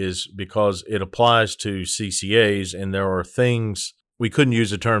seniority is because it applies to CCAs, and there are things we couldn't use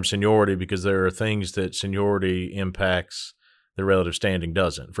the term seniority because there are things that seniority impacts the relative standing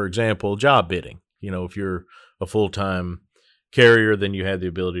doesn't. For example, job bidding. If you're a full-time carrier, then you have the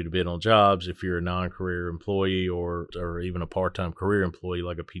ability to bid on jobs. If you're a non-career employee or even a part-time career employee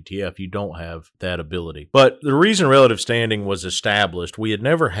like a PTF, you don't have that ability. But the reason relative standing was established, we had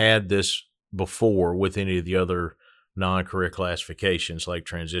never had this before with any of the other non-career classifications like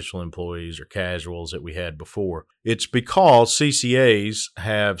transitional employees or casuals that we had before. It's because CCAs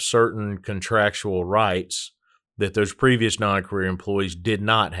have certain contractual rights that those previous non-career employees did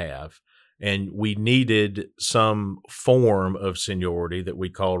not have. And we needed some form of seniority that we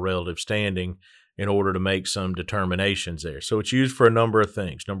call relative standing in order to make some determinations there. So it's used for a number of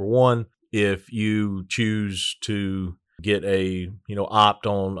things. Number one, if you choose to get opt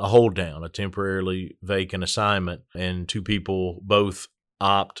on a hold down, a temporarily vacant assignment, and two people both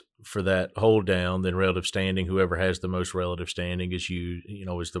opt for that hold down, then relative standing, whoever has the most relative standing is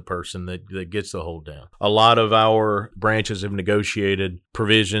is the person that gets the hold down. A lot of our branches have negotiated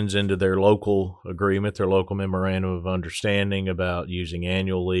provisions into their local agreement, their local memorandum of understanding about using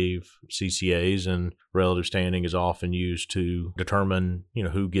annual leave, CCAs, and relative standing is often used to determine,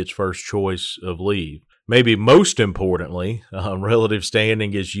 who gets first choice of leave. Maybe most importantly, relative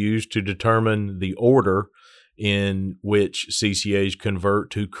standing is used to determine the order in which CCAs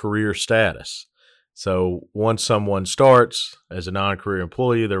convert to career status. So once someone starts as a non-career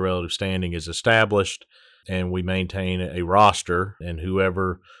employee, their relative standing is established, and we maintain a roster, and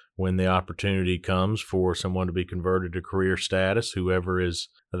whoever, when the opportunity comes for someone to be converted to career status, whoever is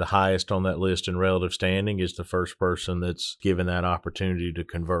the highest on that list in relative standing is the first person that's given that opportunity to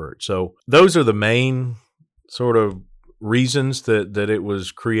convert. So those are the main sort of reasons that it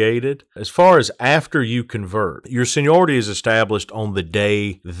was created. As far as after you convert, your seniority is established on the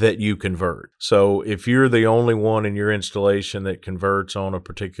day that you convert. So if you're the only one in your installation that converts on a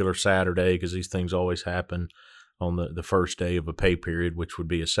particular Saturday, because these things always happen on the first day of a pay period, which would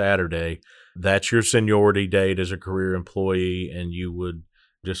be a Saturday, that's your seniority date as a career employee, and you would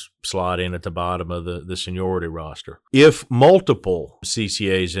just slide in at the bottom of the seniority roster. If multiple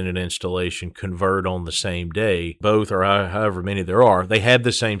CCAs in an installation convert on the same day, both or however many there are, they have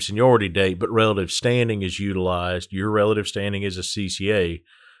the same seniority date, but relative standing is utilized, your relative standing as a CCA,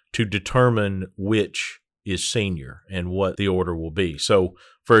 to determine which is senior and what the order will be. So,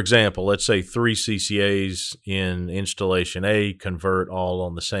 for example, let's say 3 CCAs in installation A convert all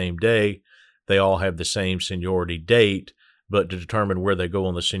on the same day. They all have the same seniority date. But to determine where they go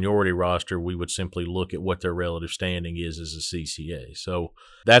on the seniority roster, we would simply look at what their relative standing is as a CCA. So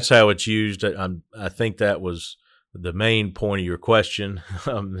that's how it's used. I think that was the main point of your question.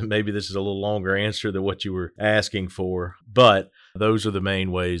 Maybe this is a little longer answer than what you were asking for, but those are the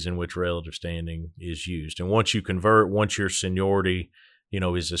main ways in which relative standing is used. And once you convert, once your seniority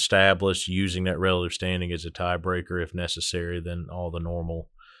is established, using that relative standing as a tiebreaker if necessary, then all the normal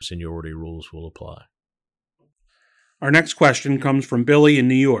seniority rules will apply. Our next question comes from Billy in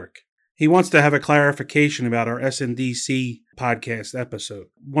New York. He wants to have a clarification about our SNDC podcast episode.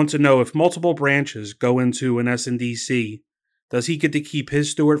 Wants to know if multiple branches go into an SNDC, does he get to keep his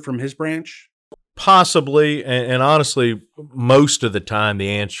steward from his branch? Possibly, and honestly, most of the time the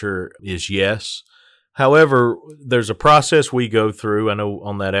answer is yes. However, there's a process we go through. I know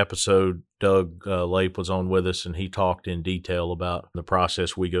on that episode, Doug Lape was on with us, and he talked in detail about the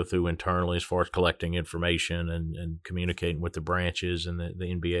process we go through internally as far as collecting information and communicating with the branches and the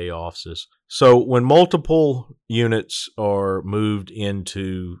NBA offices. So when multiple units are moved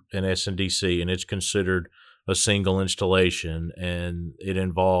into an SNDC, and it's considered a single installation and it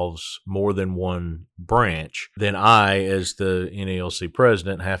involves more than one branch, then I, as the NALC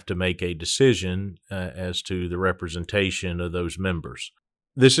president, have to make a decision as to the representation of those members.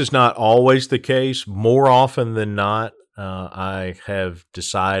 This is not always the case. More often than not, I have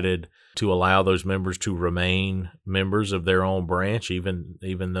decided to allow those members to remain members of their own branch, even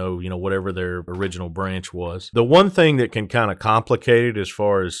though, whatever their original branch was. The one thing that can kind of complicate it as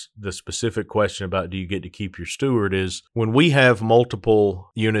far as the specific question about do you get to keep your steward is when we have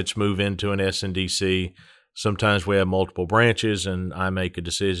multiple units move into an SNDC, sometimes we have multiple branches and I make a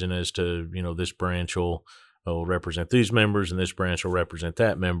decision as to, this branch will represent these members and this branch will represent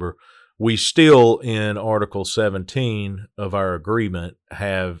that member. We still, in Article 17 of our agreement,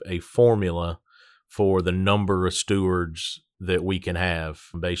 have a formula for the number of stewards that we can have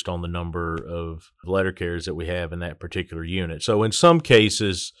based on the number of letter carriers that we have in that particular unit. So in some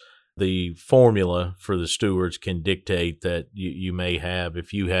cases, the formula for the stewards can dictate that you may have,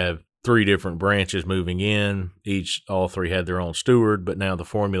 if you have 3 different branches moving in. All 3 had their own steward, but now the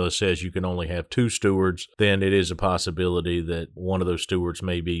formula says you can only have 2 stewards. Then it is a possibility that one of those stewards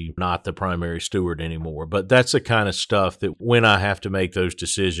may be not the primary steward anymore. But that's the kind of stuff that when I have to make those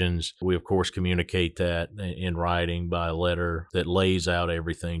decisions, we of course communicate that in writing by a letter that lays out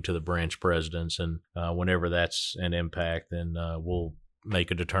everything to the branch presidents. And whenever that's an impact, then we'll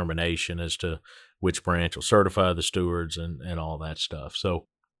make a determination as to which branch will certify the stewards and all that stuff. So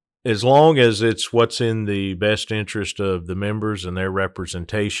as long as it's what's in the best interest of the members and their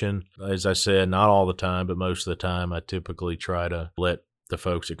representation, as I said, not all the time, but most of the time, I typically try to let the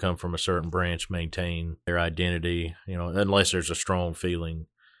folks that come from a certain branch maintain their identity, unless there's a strong feeling,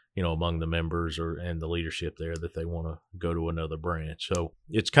 among the members and the leadership there that they want to go to another branch. So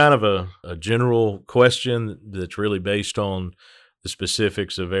it's kind of a general question that's really based on the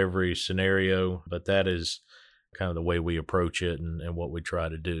specifics of every scenario, but that is kind of the way we approach it and what we try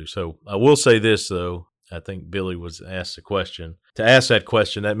to do. So I will say this, though. I think Billy was asked the question. To ask that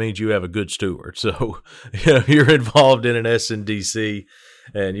question, that means you have a good steward. So you're involved in an SNDC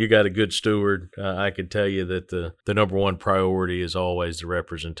and you got a good steward. I can tell you that the number one priority is always the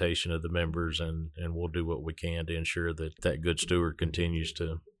representation of the members, and we'll do what we can to ensure that good steward continues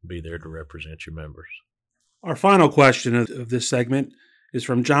to be there to represent your members. Our final question of this segment is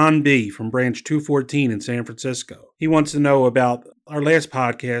from John B. from Branch 214 in San Francisco. He wants to know about our last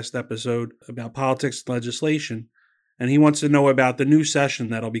podcast episode about politics and legislation, and he wants to know about the new session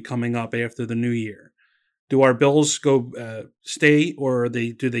that'll be coming up after the new year. Do our bills stay, or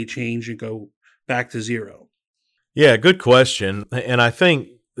do they change and go back to zero? Yeah, good question. And I think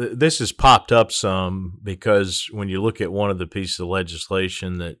this has popped up some because when you look at one of the pieces of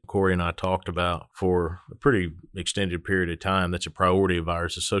legislation that Corey and I talked about for a pretty extended period of time, that's a priority of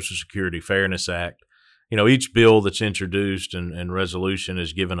ours, the Social Security Fairness Act. Each bill that's introduced and resolution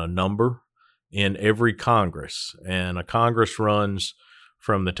is given a number in every Congress, and a Congress runs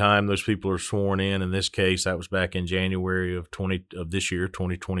from the time those people are sworn in. In this case, that was back in January of this year,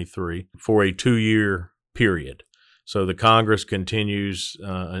 2023, for a 2-year period. So the Congress continues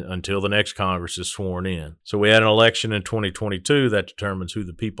until the next Congress is sworn in. So we had an election in 2022 that determines who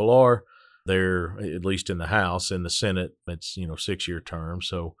the people are. They're, at least in the House. In the Senate, it's 6-year terms.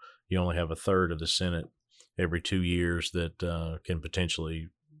 So you only have a third of the Senate every 2 years that can potentially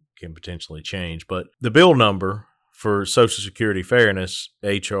change. But the bill number for Social Security Fairness,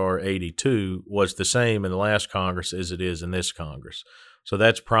 H.R. 82, was the same in the last Congress as it is in this Congress. So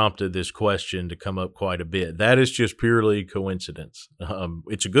that's prompted this question to come up quite a bit. That is just purely coincidence.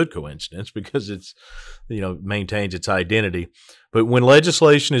 It's a good coincidence because it's, maintains its identity. But when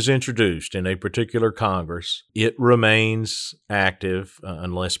legislation is introduced in a particular Congress, it remains active,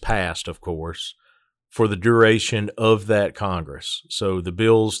 unless passed, of course, for the duration of that Congress. So the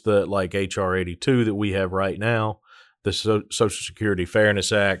bills that, like H.R. 82 that we have right now, the Social Security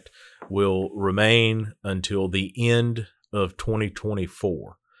Fairness Act, will remain until the end of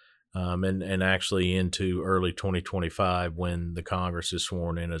 2024, and actually into early 2025 when the Congress is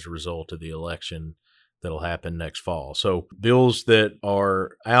sworn in as a result of the election that'll happen next fall. So bills that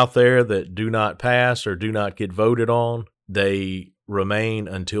are out there that do not pass or do not get voted on, they remain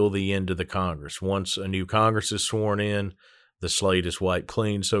until the end of the Congress. Once a new Congress is sworn in, the slate is wiped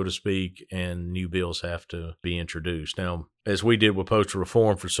clean, so to speak, and new bills have to be introduced. Now, as we did with postal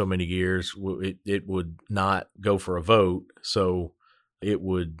reform for so many years, it would not go for a vote, so it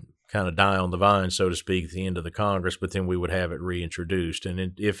would kind of die on the vine, so to speak, at the end of the Congress, but then we would have it reintroduced.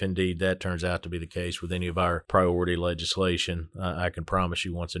 And if indeed that turns out to be the case with any of our priority legislation, I can promise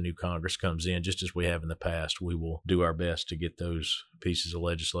you once a new Congress comes in, just as we have in the past, we will do our best to get those pieces of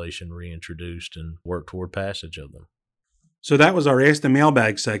legislation reintroduced and work toward passage of them. So that was our Ask the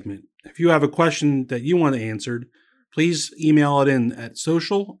Mailbag segment. If you have a question that you want answered, please email it in at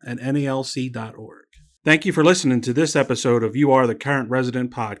social@nalc.org. Thank you for listening to this episode of You Are the Current Resident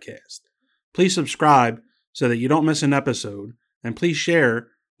podcast. Please subscribe so that you don't miss an episode, and please share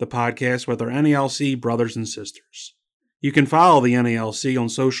the podcast with our NALC brothers and sisters. You can follow the NALC on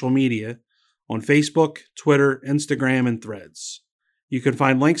social media on Facebook, Twitter, Instagram, and Threads. You can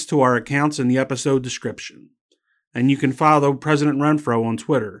find links to our accounts in the episode description. And you can follow President Renfro on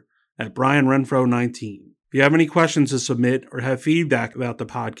Twitter at BrianRenfro19. If you have any questions to submit or have feedback about the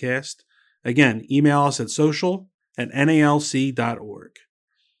podcast, again, email us at social@nalc.org.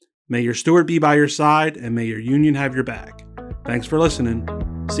 May your steward be by your side, and may your union have your back. Thanks for listening.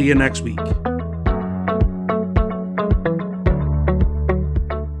 See you next week.